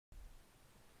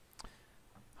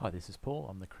Hi, this is Paul.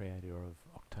 I'm the creator of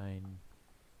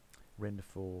OctaneRender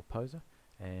for Poser,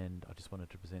 and I just wanted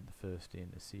to present the first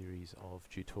in a series of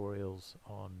tutorials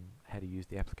on how to use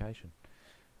the application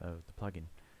of the plugin.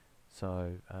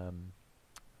 So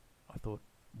I thought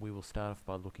we will start off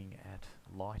by looking at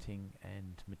lighting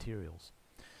and materials.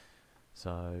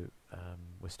 So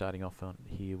we're starting off on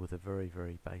here with a very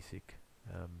basic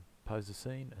Poser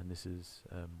scene, and this is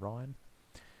Ryan,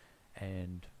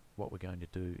 and what we're going to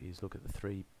do is look at the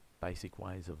three basic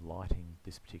ways of lighting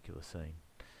this particular scene.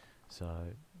 So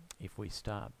if we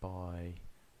start by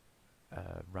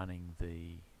running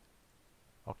the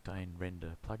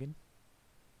OctaneRender plugin,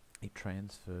 it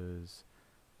transfers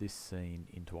this scene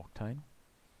into Octane,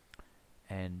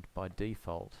 and by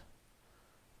default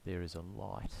there is a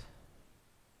light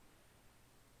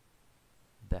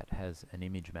that has an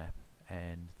image map,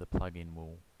 and the plugin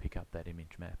will pick up that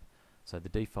image map. So the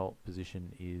default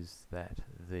position is that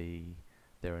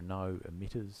there are no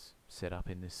emitters set up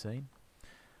in this scene,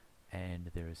 and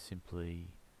there is simply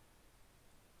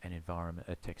an environment,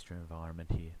 a texture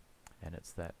environment here, and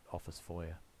it's that office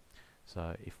foyer.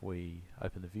 So if we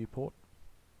open the viewport,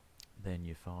 then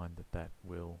you find that that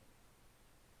will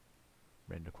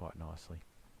render quite nicely.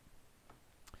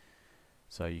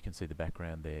 So you can see the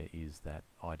background there is that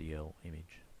IDL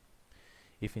image.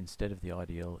 If instead of the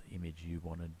IDL image you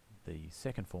wanted the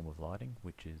second form of lighting,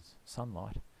 which is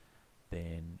sunlight,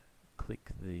 then click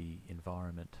the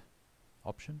environment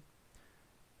option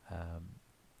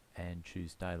and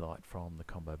choose daylight from the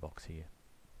combo box here,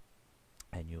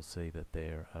 and you'll see that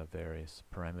there are various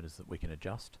parameters that we can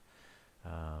adjust.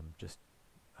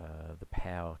 The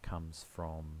power comes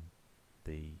from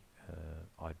the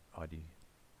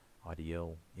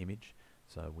IDL image,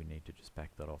 so we need to just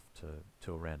back that off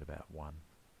to around about 1.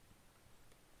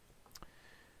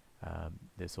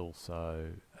 There's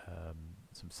also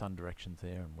some sun directions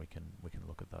there, and we can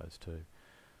look at those too.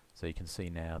 So you can see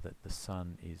now that the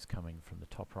sun is coming from the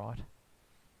top right,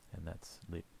 and that's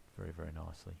lit very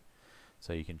nicely.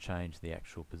 So you can change the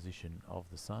actual position of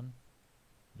the sun.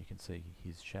 You can see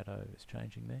his shadow is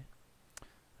changing there.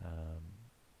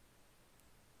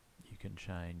 You can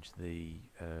change the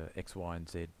X, Y and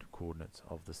Z coordinates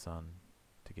of the sun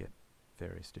to get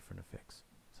various different effects.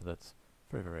 So that's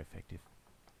very effective.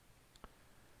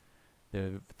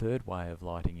 The third way of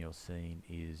lighting your scene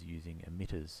is using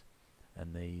emitters,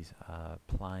 and these are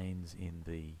planes in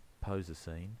the Poser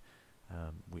scene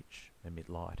which emit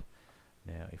light.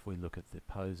 Now if we look at the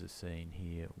Poser scene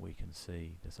here, we can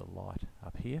see there's a light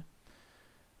up here,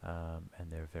 and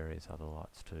there are various other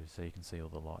lights too, so you can see all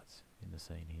the lights in the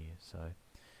scene here. So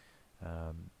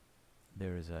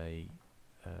there is a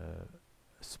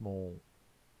small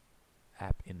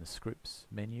app in the scripts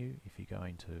menu. If you go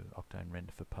into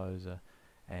OctaneRender for Poser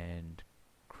and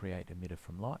create emitter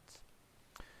from lights,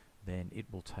 then it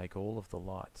will take all of the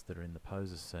lights that are in the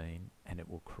Poser scene and it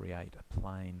will create a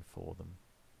plane for them.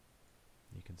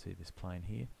 You can see this plane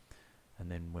here, and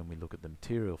then when we look at the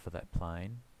material for that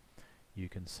plane, you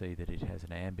can see that it has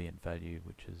an ambient value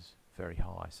which is very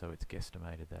high, so it's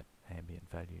guesstimated that ambient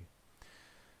value.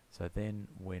 So then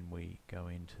when we go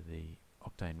into the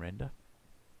OctaneRender,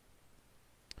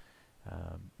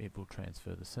 it will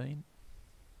transfer the scene,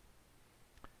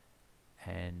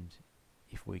 and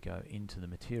if we go into the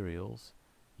materials,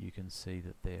 you can see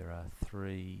that there are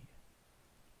 3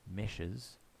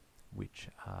 meshes which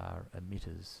are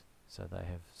emitters. So they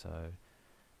have,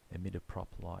 emitter prop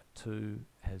light 2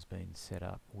 has been set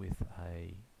up with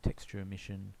a texture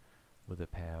emission with a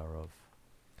power of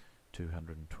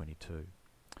 222.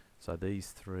 So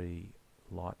these 3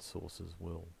 light sources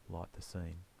will light the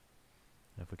scene.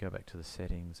 Now if we go back to the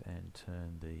settings and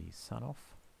turn the sun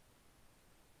off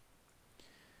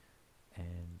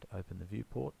and open the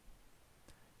viewport,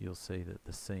 you'll see that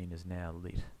the scene is now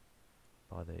lit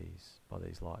by these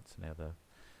lights. Now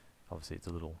obviously it's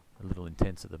a little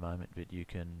intense at the moment, but you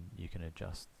can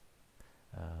adjust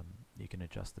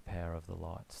the power of the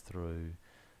lights through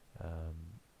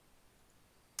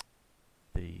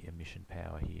the emission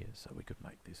power here. So we could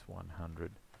make this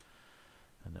 100,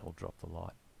 and that will drop the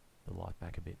light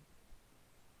back a bit.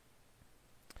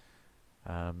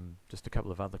 Just a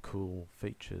couple of other cool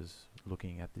features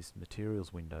looking at this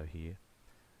materials window here,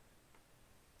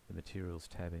 the materials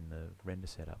tab in the render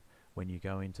setup. When you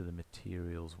go into the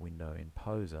materials window in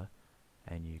Poser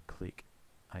and you click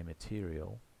a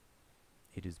material,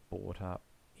 it is brought up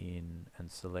in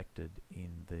and selected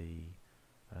in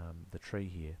the tree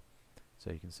here.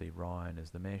 So you can see Ryan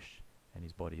as the mesh, and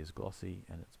his body is glossy,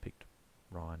 and it's picked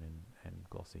Ryan and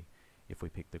glossy. If we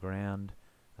pick the ground,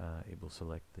 it will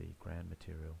select the ground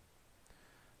material.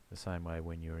 The same way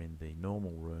when you're in the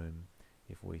normal room,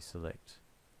 if we select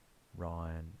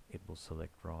Ryan, it will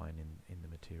select Ryan in the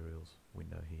materials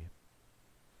window here.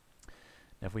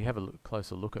 Now if we have a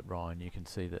closer look at Ryan, you can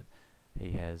see that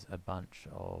he has a bunch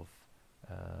of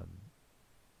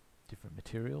different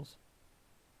materials.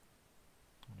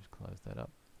 I'll just close that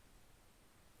up.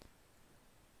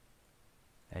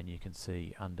 And you can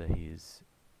see under his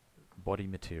body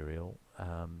material,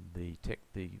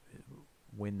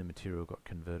 when the material got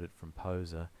converted from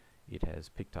poser, it has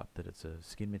picked up that it's a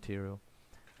skin material,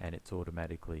 and it's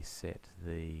automatically set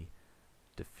the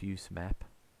diffuse map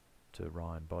to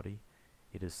Ryan body.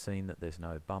 It has seen that there's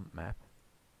no bump map.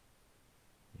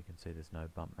 You can see there's no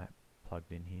bump map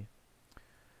plugged in here.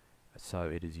 So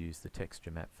it has used the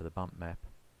texture map for the bump map,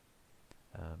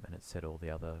 and it's set all the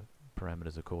other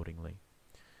parameters accordingly.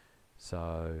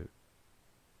 So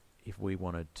if we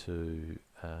wanted to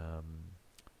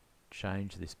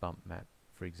change this bump map,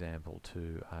 for example,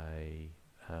 to a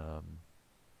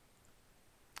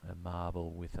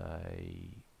marble with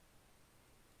a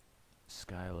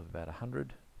scale of about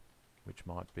 100, which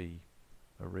might be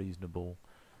a reasonable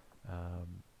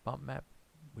bump map,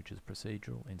 which is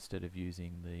procedural, instead of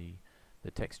using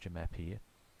the texture map here,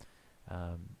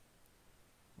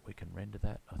 we can render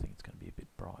that. I think it's going to be a bit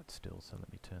bright still, so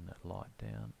let me turn that light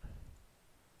down.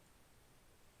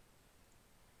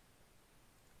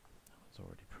 It's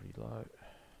already pretty low.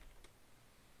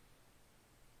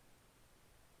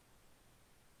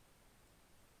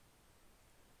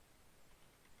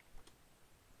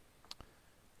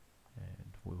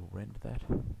 And we'll render that.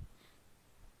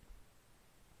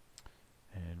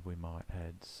 And we might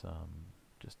add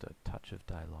just a touch of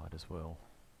daylight as well.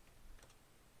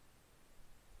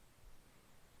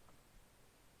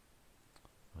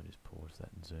 I'll just pause that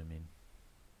and zoom in.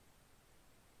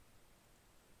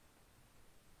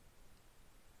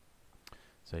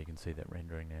 So you can see that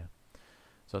rendering now.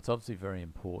 So it's obviously very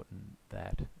important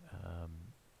that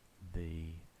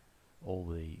all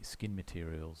the skin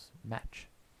materials match.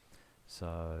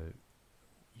 So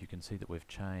you can see that we've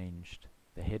changed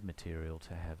the head material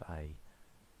to have a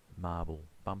marble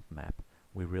bump map.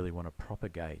 We really want to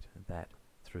propagate that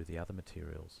through the other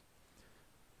materials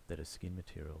that are skin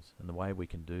materials. And the way we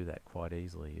can do that quite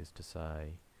easily is to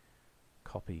say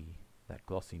copy that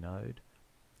glossy node,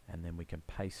 and then we can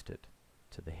paste it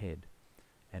to the head.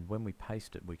 And when we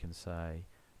paste it, we can say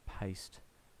paste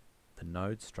the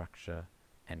node structure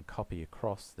and copy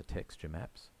across the texture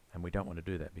maps. And we don't want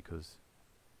to do that because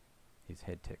his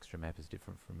head texture map is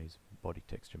different from his body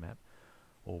texture map.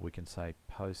 Or we can say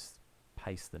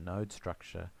paste the node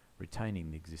structure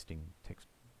retaining the existing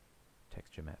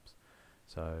texture maps.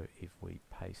 So if we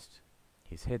paste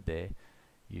his head there,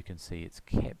 you can see it's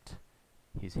kept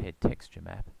his head texture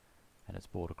map and it's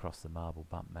brought across the marble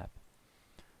bump map.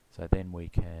 So then we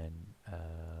can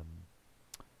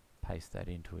paste that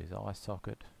into his eye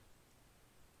socket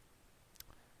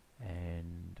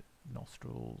and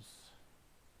nostrils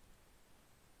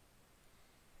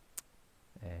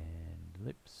and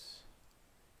lips,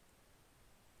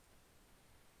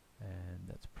 and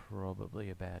that's probably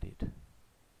about it.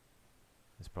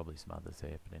 There's probably some others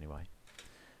there, but anyway.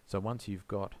 So once you've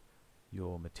got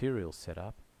your materials set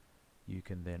up, you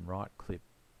can then click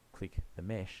the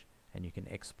mesh, and you can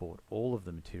export all of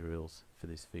the materials for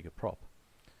this figure prop.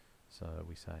 So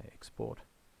we say export,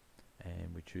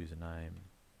 and we choose a name,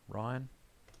 Ryan,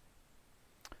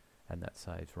 and that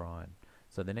saves Ryan.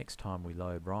 So the next time we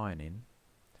load Ryan in,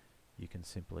 you can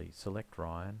simply select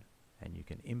Ryan, and you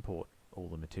can import all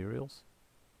the materials,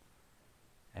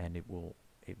 and it will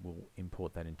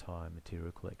import that entire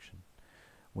material collection.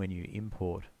 When you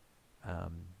import,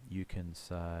 you can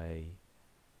say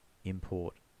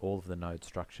import all of the node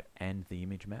structure and the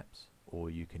image maps, or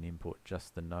you can import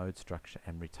just the node structure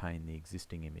and retain the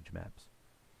existing image maps.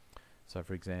 So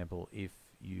for example, if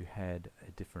you had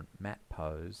a different matte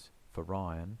pose for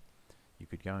Ryan, you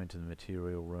could go into the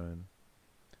material room,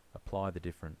 apply the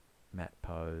different matte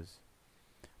pose,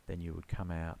 then you would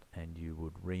come out and you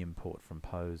would re-import from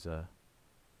poser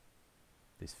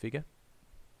this figure,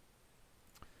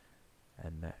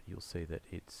 and that you'll see that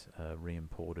it's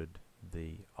re-imported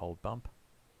the old bump,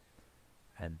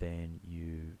 and then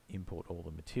you import all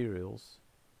the materials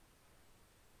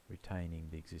retaining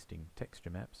the existing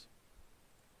texture maps,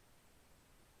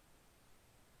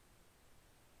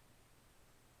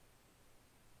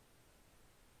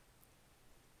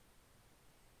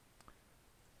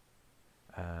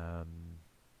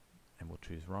 and we'll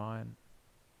choose Ryan,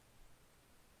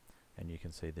 and you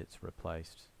can see that it's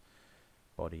replaced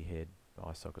body, head,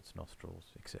 eye sockets, nostrils,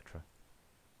 etc.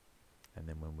 And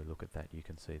then when we look at that, you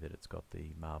can see that it's got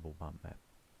the marble bump map.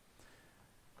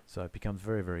 So it becomes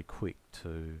very, very quick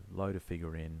to load a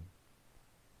figure in,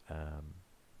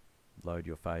 load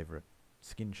your favourite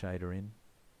skin shader in,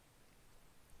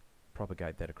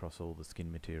 propagate that across all the skin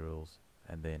materials,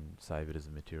 and then save it as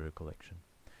a material collection.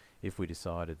 If we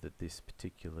decided that this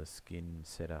particular skin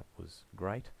setup was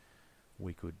great,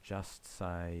 we could just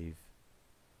save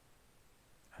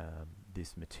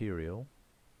this material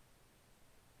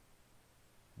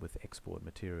with export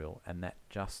material, and that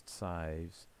just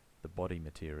saves the body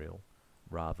material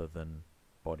rather than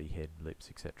body, head, lips,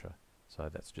 etc. So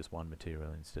that's just one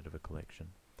material instead of a collection,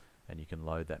 and you can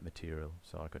load that material.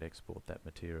 So I could export that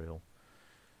material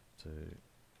to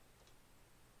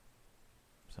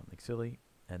something silly,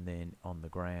 and then on the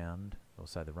ground, or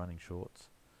say the running shorts,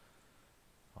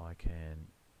 I can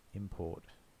import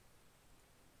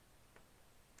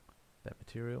that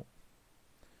material,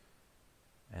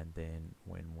 and then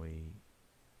when we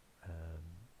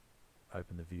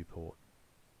open the viewport,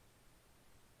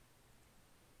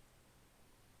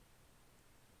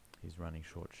 his running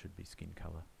shorts should be skin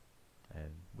color,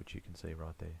 and which you can see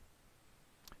right there.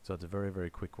 So it's a very, very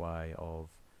quick way of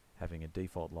having a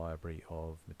default library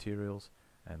of materials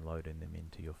and loading them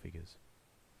into your figures.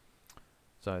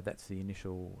 So that's the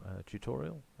initial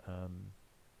tutorial.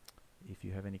 If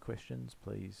you have any questions,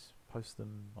 please post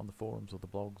them on the forums or the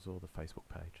blogs or the Facebook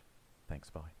page. Thanks,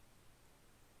 bye.